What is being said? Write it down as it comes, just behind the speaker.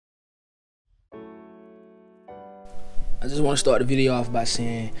I just want to start the video off by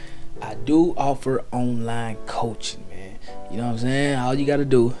saying I do offer online coaching, man. You know what I'm saying? All you got to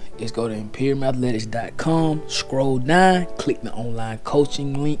do is go to imperiumathletics.com, scroll down, click the online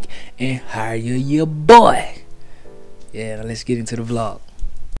coaching link, and hire your boy. Yeah, now let's get into the vlog.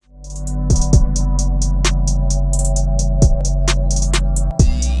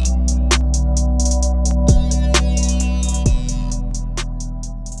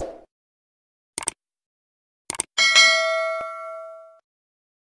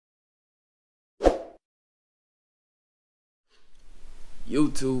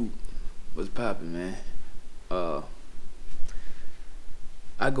 YouTube, what's poppin', man?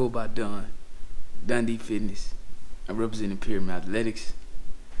 I go by Dundee Fitness. I represent Imperium Athletics.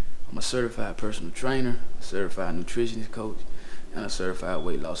 I'm a certified personal trainer, a certified nutritionist coach, and a certified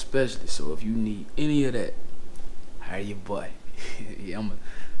weight loss specialist. So if you need any of that, hire your boy. Yeah,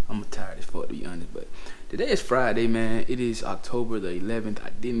 I'm tired as fuck, to be honest. But today is Friday, man. It is October the 11th. I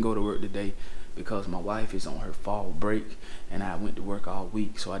didn't go to work today because my wife is on her fall break and I went to work all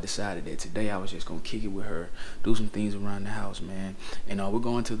week, so I decided that today I was just gonna kick it with her, do some things around the house, man. And we're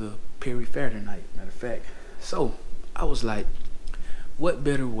going to the Perry Fair tonight, matter of fact. So I was like, what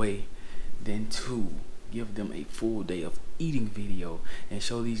better way than to give them a full day of eating video and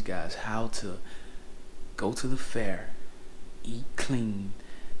show these guys how to go to the fair, eat clean,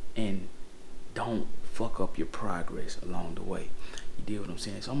 and don't fuck up your progress along the way. You deal what I'm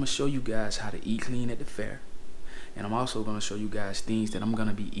saying? So I'm gonna show you guys how to eat clean at the fair, and I'm also gonna show you guys things that I'm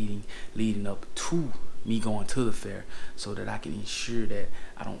gonna be eating leading up to me going to the fair, so that I can ensure that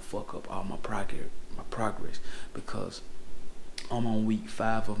I don't fuck up all my progress, because I'm on week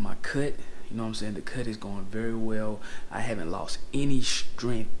 5 of my cut. You know what I'm saying? The cut is going very well. I haven't lost any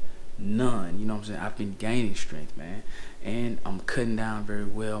strength, none. You know what I'm saying? I've been gaining strength, man, and I'm cutting down very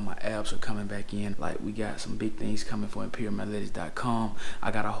well. My abs are coming back in. Like, we got some big things coming for imperiumathletics.com.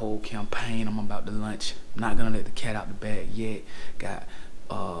 I got a whole campaign I'm about to launch. I'm not gonna let the cat out the bag yet.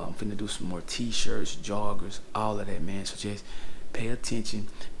 I'm finna do some more t-shirts, joggers, all of that, man. So just pay attention,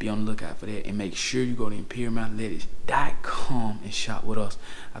 be on the lookout for that, and make sure you go to imperiumathletics.com and shop with us.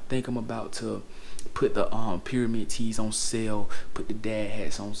 I think I'm about to put the pyramid tees on sale, put the dad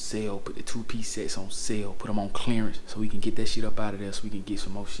hats on sale, put the 2-piece sets on sale, put them on clearance so we can get that shit up out of there, so we can get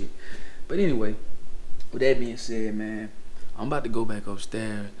some more shit. But anyway, with that being said, man, I'm about to go back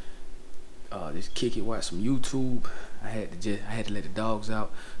upstairs, just kick it, watch some YouTube. I had to let the dogs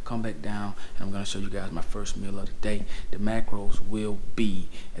out, come back down, and I'm gonna show you guys my first meal of the day. The macros will be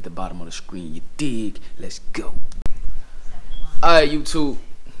at the bottom of the screen. You dig? Let's go. Alright, YouTube,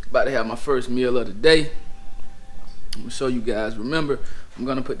 about to have my first meal of the day. I'm gonna show you guys. Remember, I'm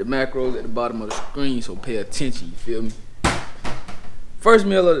gonna put the macros at the bottom of the screen, so pay attention, you feel me? First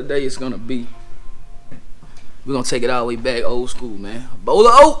meal of the day is gonna be, we're gonna take it all the way back old school, man. A bowl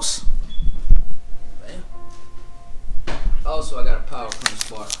of oats. Also, I got a power crunch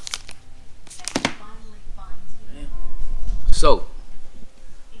bar. So,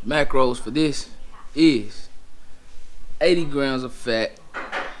 macros for this is 80 grams of fat.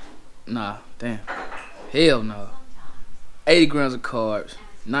 Nah, damn. Hell no. 80 grams of carbs,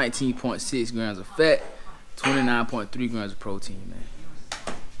 19.6 grams of fat, 29.3 grams of protein,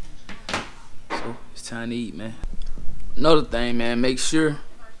 man. So, it's time to eat, man. Another thing, man, make sure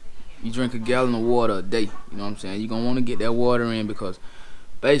you drink a gallon of water a day. You know what I'm saying? You're going to want to get that water in, because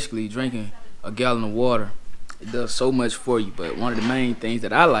basically drinking a gallon of water, it does so much for you. But one of the main things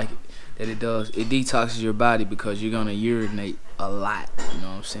that I like that it does, it detoxes your body, because you're going to urinate a lot. You know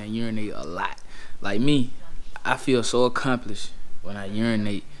what I'm saying? Urinate a lot. Like me, I feel so accomplished when I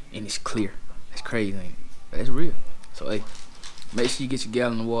urinate and it's clear. That's crazy, ain't it? That's real. So, hey, make sure you get your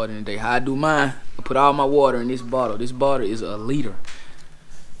gallon of water in a day. How I do mine, I put all my water in this bottle. This bottle is a liter.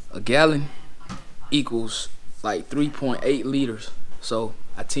 A gallon equals like 3.8 liters. So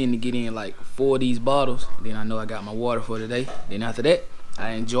I tend to get in like 4 of these bottles. Then I know I got my water for today. Then after that, I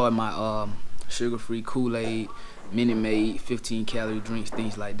enjoy my sugar-free Kool-Aid, Minute Maid, 15-calorie drinks,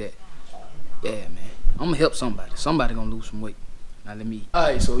 things like that. Yeah, man. I'm gonna help somebody. Somebody gonna lose some weight. Now let me eat.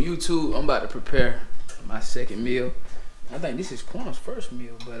 Alright, so YouTube, I'm about to prepare my second meal. I think this is QUONA's first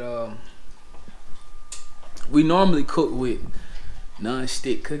meal, but we normally cook with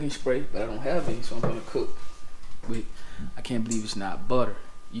non-stick cooking spray, but I don't have any, so I'm gonna cook with, I can't believe it's not butter.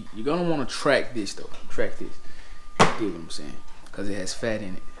 You're gonna want to track this though. Track this. You dig what I'm saying? Because it has fat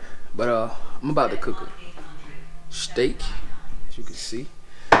in it. But I'm about to cook a steak, as you can see.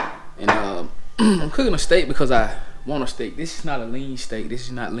 And I'm cooking a steak because I want a steak. This is not a lean steak. This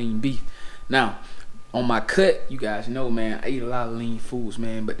is not lean beef. Now, on my cut, you guys know, man, I eat a lot of lean foods,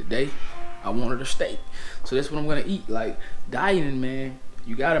 man. But today, I wanted a steak. So that's what I'm gonna eat. Like, dieting, man,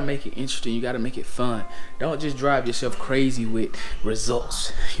 you gotta make it interesting. You gotta make it fun. Don't just drive yourself crazy with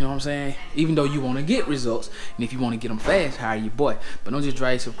results. You know what I'm saying? Even though you wanna get results, and if you wanna get them fast, hire your boy. But don't just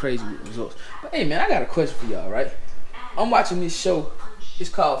drive yourself crazy with results. But hey, man, I got a question for y'all, right? I'm watching this show. It's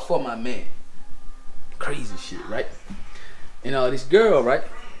called For My Man. Crazy shit, right? And this girl, right?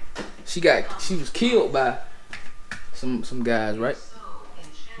 She was killed by some guys, right?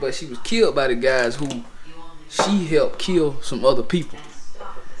 But she was killed by the guys who she helped kill some other people.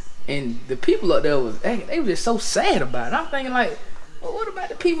 And the people up there they were just so sad about it. I'm thinking like, well, what about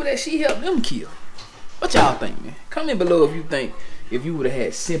the people that she helped them kill? What y'all think, man? Comment below if you think if you would have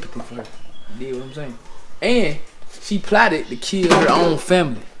had sympathy for her. You know what I'm saying? And she plotted to kill her own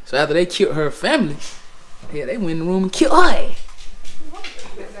family. So after they killed her family, yeah, they went in the room and killed her.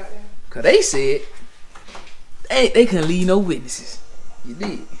 Cause they said they couldn't leave no witnesses. You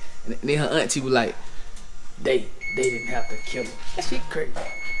did. And then her auntie was like, they didn't have to kill her. That shit crazy.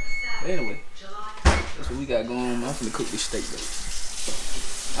 But anyway, that's what we got going on. I'm finna cook this steak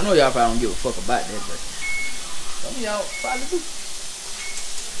though. I know y'all probably don't give a fuck about that, but some of y'all probably do.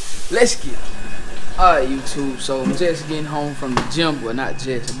 Let's get it. Alright, YouTube, so I'm just getting home from the gym. Well, not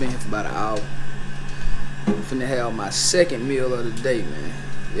just, I've been here for about an hour. I'm finna have my second meal of the day, man.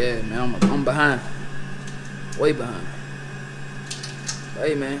 Yeah, man, I'm behind. Way behind. But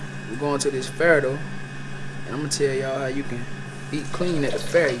hey, man, we're going to this fair, though. And I'm gonna tell y'all how you can eat clean at the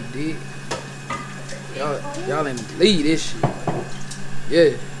fair, you dig? Y'all ain't believe this shit.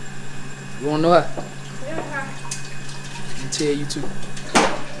 Yeah. You wanna know how? Yeah. Let me tell you, too.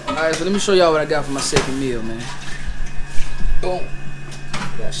 Alright, so let me show y'all what I got for my second meal, man. Boom.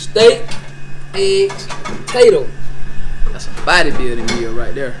 Got steak, eggs, potato. That's a bodybuilding meal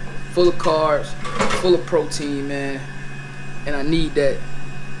right there. Full of carbs, full of protein, man. And I need that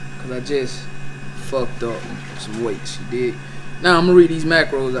because I just fucked up some weights, you dig? Now I'm gonna read these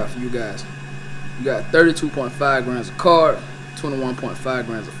macros out for you guys. You got 32.5 grams of carb, 21.5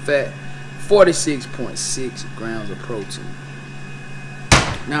 grams of fat, 46.6 grams of protein.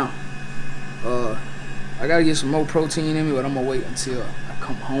 Now, I gotta get some more protein in me, but I'm gonna wait until I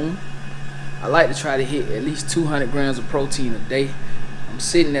come home. I like to try to hit at least 200 grams of protein a day. I'm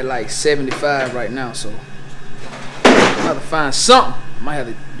sitting at like 75 right now, so I have to find something. I might have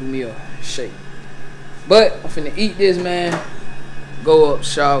to do me a shake. But I'm finna eat this, man. Go up,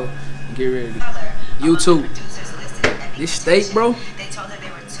 shower, and get ready. YouTube, this steak, bro,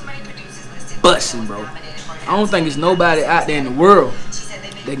 bussin', bro. I don't think there's nobody out there in the world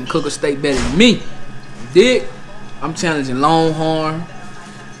that can cook a steak better than me. You dig? I'm challenging Longhorn.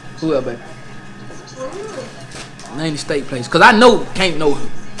 Who else, baby? Name the steak place. Cause I know can't no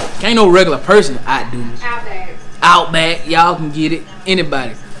regular person outdo me. Outback, y'all can get it.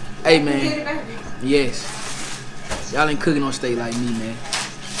 Anybody. Hey, man. Yes. Y'all ain't cooking no steak like me, man.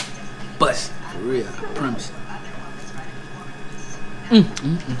 Bust. For real, I promise. You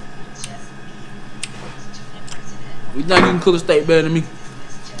think you can cook a steak better than me?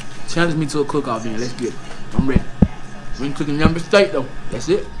 Challenge me to a cook-off then. Let's get it. I'm ready. We ain't cooking number steak though. That's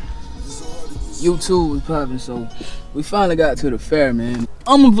it. YouTube was popping, so we finally got to the fair, man.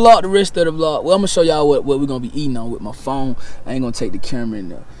 I'm gonna vlog the rest of the vlog. Well, I'm gonna show y'all what we're gonna be eating on with my phone. I ain't gonna take the camera in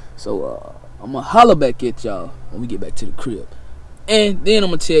there. So I'm gonna holler back at y'all when we get back to the crib. And then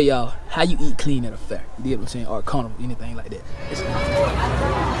I'm gonna tell y'all how you eat clean at a fair. You get what I'm saying? Or a carnival, anything like that. Yes.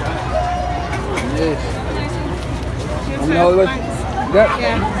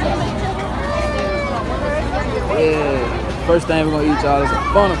 Yeah. First thing we're gonna eat, y'all, is a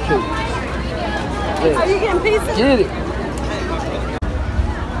funnel cake. Yeah. Are you getting pizza? Get it.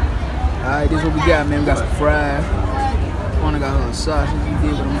 Alright, this is what we got, man. We got some fries. QUONA got her sausage. You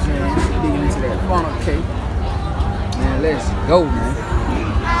dig what I'm saying? Digging into that funnel cake. Man, let's go, man.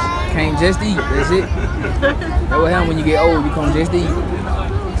 Can't just eat. That's it. That's what happens when you get old. You can't just eat.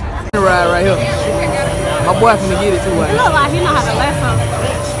 Ride right here. My boy finna get it too. He look like he know how to lasso.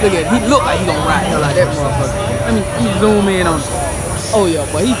 Look at it. He look like he gonna ride hell like that motherfucker. Let me zoom in on him. Oh yeah,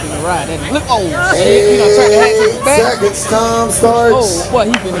 boy, he finna ride that. Look, oh shit, he gonna turn the hat to the back. Seconds time starts. Oh boy,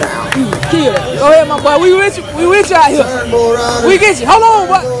 he finna kill that. Go ahead, my boy. We with you. We with you out here. We get you. Hold on,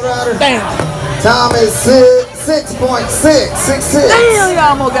 boy. Damn. Time is 6.666. Damn,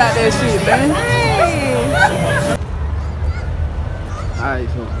 y'all almost got that shit, man. Alright,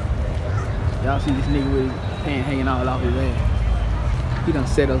 so y'all see this nigga with his pants hanging all off his ass. He done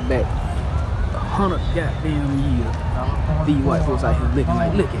set us back 100 goddamn years. These white folks out here looking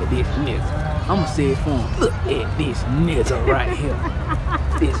like, look at this nigga. I'ma say it for him. Look at this nigga right here.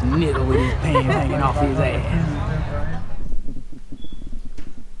 This nigga with his pants hanging off his ass.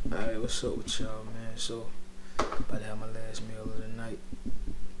 Alright, what's up with y'all, man? So, about to have my last meal of the night.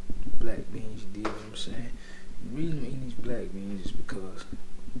 Black beans, you dig what I'm saying? The reason I'm eating these black beans is because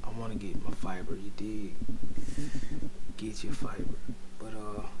I want to get my fiber, you dig? Get your fiber. But,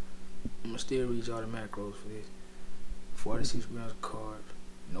 I'm going to still read y'all the macros for this. 46 grams of carbs,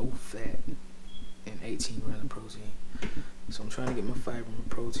 no fat, and 18 grams of protein. So I'm trying to get my fiber and my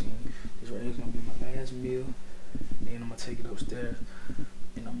protein. This right here is going to be my last meal. Then I'm going to take it upstairs.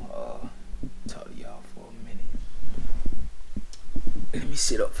 And I'm going to talk to y'all for a minute. Let me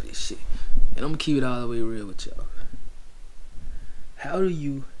sit up for this shit. And I'm going to keep it all the way real with y'all. How do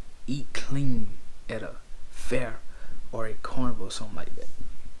you eat clean at a fair or a carnival or something like that?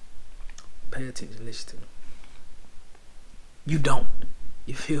 Pay attention, listen to me. You don't.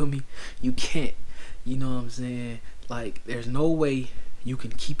 You feel me? You can't. You know what I'm saying? Like, there's no way you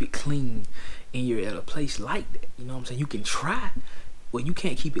can keep it clean and you're at a place like that. You know what I'm saying? You can try. Well, you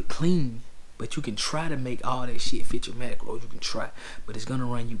can't keep it clean, but you can try to make all that shit fit your macros. You can try, but it's gonna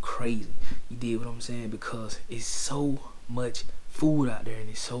run you crazy. You dig what I'm saying? Because it's so much food out there and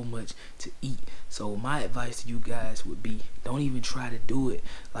it's so much to eat. So my advice to you guys would be, don't even try to do it.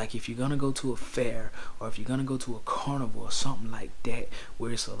 Like, if you're gonna go to a fair or if you're gonna go to a carnival or something like that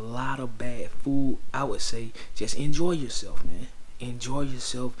where it's a lot of bad food, I would say just enjoy yourself, man. Enjoy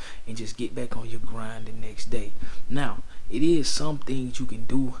yourself and just get back on your grind the next day. Now, it is some things you can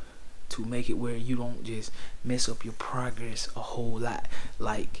do to make it where you don't just mess up your progress a whole lot.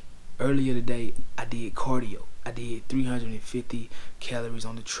 Like, earlier today, I did cardio. I did 350 calories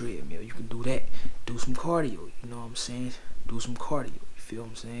on the treadmill. You can do that. Do some cardio. You know what I'm saying? Do some cardio. You feel what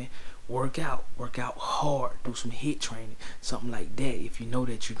I'm saying? Work out hard. Do some HIIT training. Something like that if you know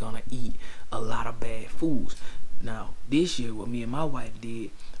that you're going to eat a lot of bad foods. Now, this year, what me and my wife did,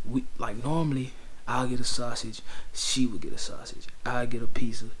 we, like, normally, I'll get a sausage, she would get a sausage. I'll get a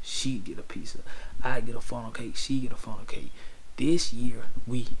pizza, she'd get a pizza. I'd get a funnel cake, she'd get a funnel cake. This year,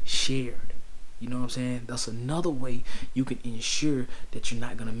 we shared. You know what I'm saying? That's another way you can ensure that you're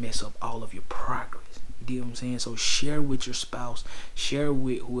not going to mess up all of your progress. You know what I'm saying? So share with your spouse, share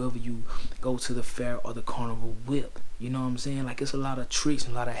with whoever you go to the fair or the carnival with. You know what I'm saying? Like, it's a lot of tricks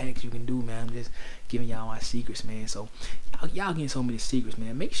and a lot of hacks you can do, man. I'm just giving y'all my secrets, man. So y'all getting so many secrets,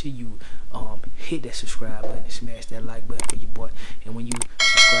 man. Make sure you hit that subscribe button and smash that like button for your boy. And when you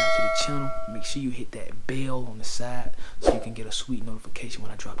subscribe to the channel, make sure you hit that bell on the side so you can get a sweet notification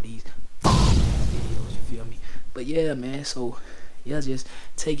when I drop these videos. You feel me? But yeah, man. So yeah, just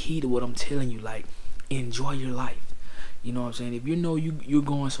take heed of what I'm telling you. Like, enjoy your life. You know what I'm saying? If you know you're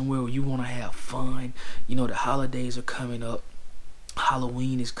going somewhere where you want to have fun, you know the holidays are coming up,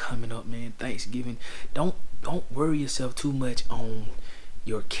 Halloween is coming up, man, Thanksgiving. Don't worry yourself too much on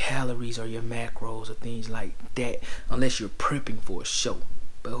your calories or your macros or things like that unless you're prepping for a show.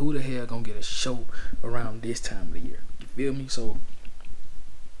 But who the hell gonna get a show around this time of the year? You feel me? So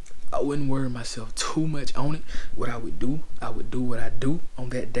I wouldn't worry myself too much on it. What I would do what I do on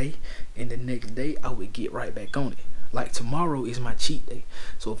that day, and the next day I would get right back on it. Like, tomorrow is my cheat day,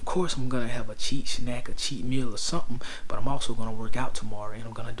 so of course I'm gonna have a cheat snack, a cheat meal or something, but I'm also gonna work out tomorrow and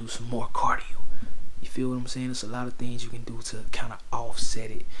I'm gonna do some more cardio. You feel what I'm saying? There's a lot of things you can do to kind of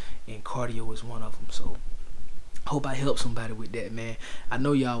offset it, and cardio is one of them. So hope I help somebody with that, man. I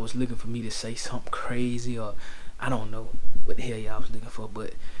know y'all was looking for me to say something crazy, or I don't know what the hell y'all was looking for,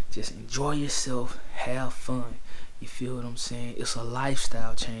 but just enjoy yourself, have fun. You feel what I'm saying? It's a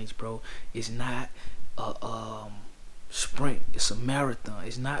lifestyle change, bro. It's not a sprint. It's a marathon.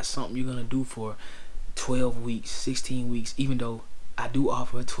 It's not something you're gonna do for 12 weeks, 16 weeks, even though I do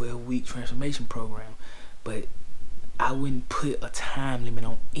offer a 12-week transformation program, but I wouldn't put a time limit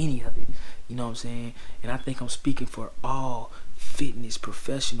on any of it. You know what I'm saying? And I think I'm speaking for all fitness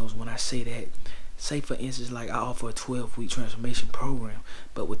professionals when I say that. Say, for instance, like, I offer a 12-week transformation program,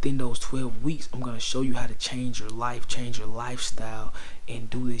 but within those 12 weeks, I'm going to show you how to change your life, change your lifestyle, and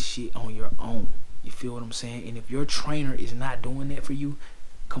do this shit on your own. You feel what I'm saying? And if your trainer is not doing that for you,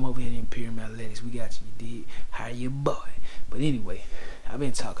 come over here to Imperium Athletics. We got you. You did. Hire your boy. But anyway, I've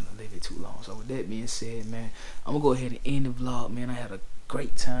been talking a little bit too long. So with that being said, man, I'm going to go ahead and end the vlog, man. I had a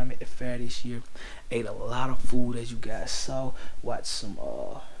great time at the fair this year. Ate a lot of food, as you guys saw. Watched some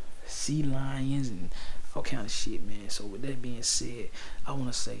sea lions and all kind of shit, man. So with that being said, I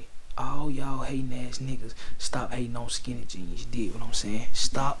want to say, all y'all hating ass niggas, stop hating on skinny jeans. You dig what I'm saying?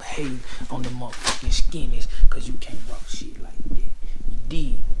 Stop hating on the motherfucking skinnies, cause you can't rock shit like that. You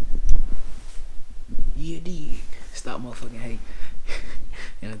dig? You dig? Stop motherfucking hating.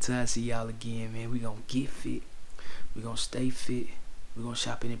 And until I see y'all again, man, we gonna get fit. We gonna stay fit. We gonna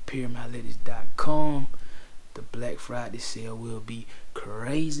shop at ImperiumAthletics.com. The Black Friday sale will be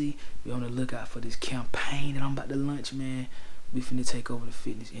crazy. Be on the lookout for this campaign that I'm about to launch, man. We finna take over the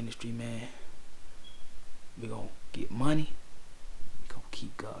fitness industry, man. We gonna get money. We gonna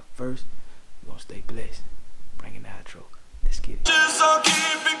keep God first. We gonna stay blessed. Bring in the outro. Let's get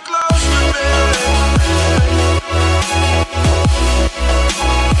it.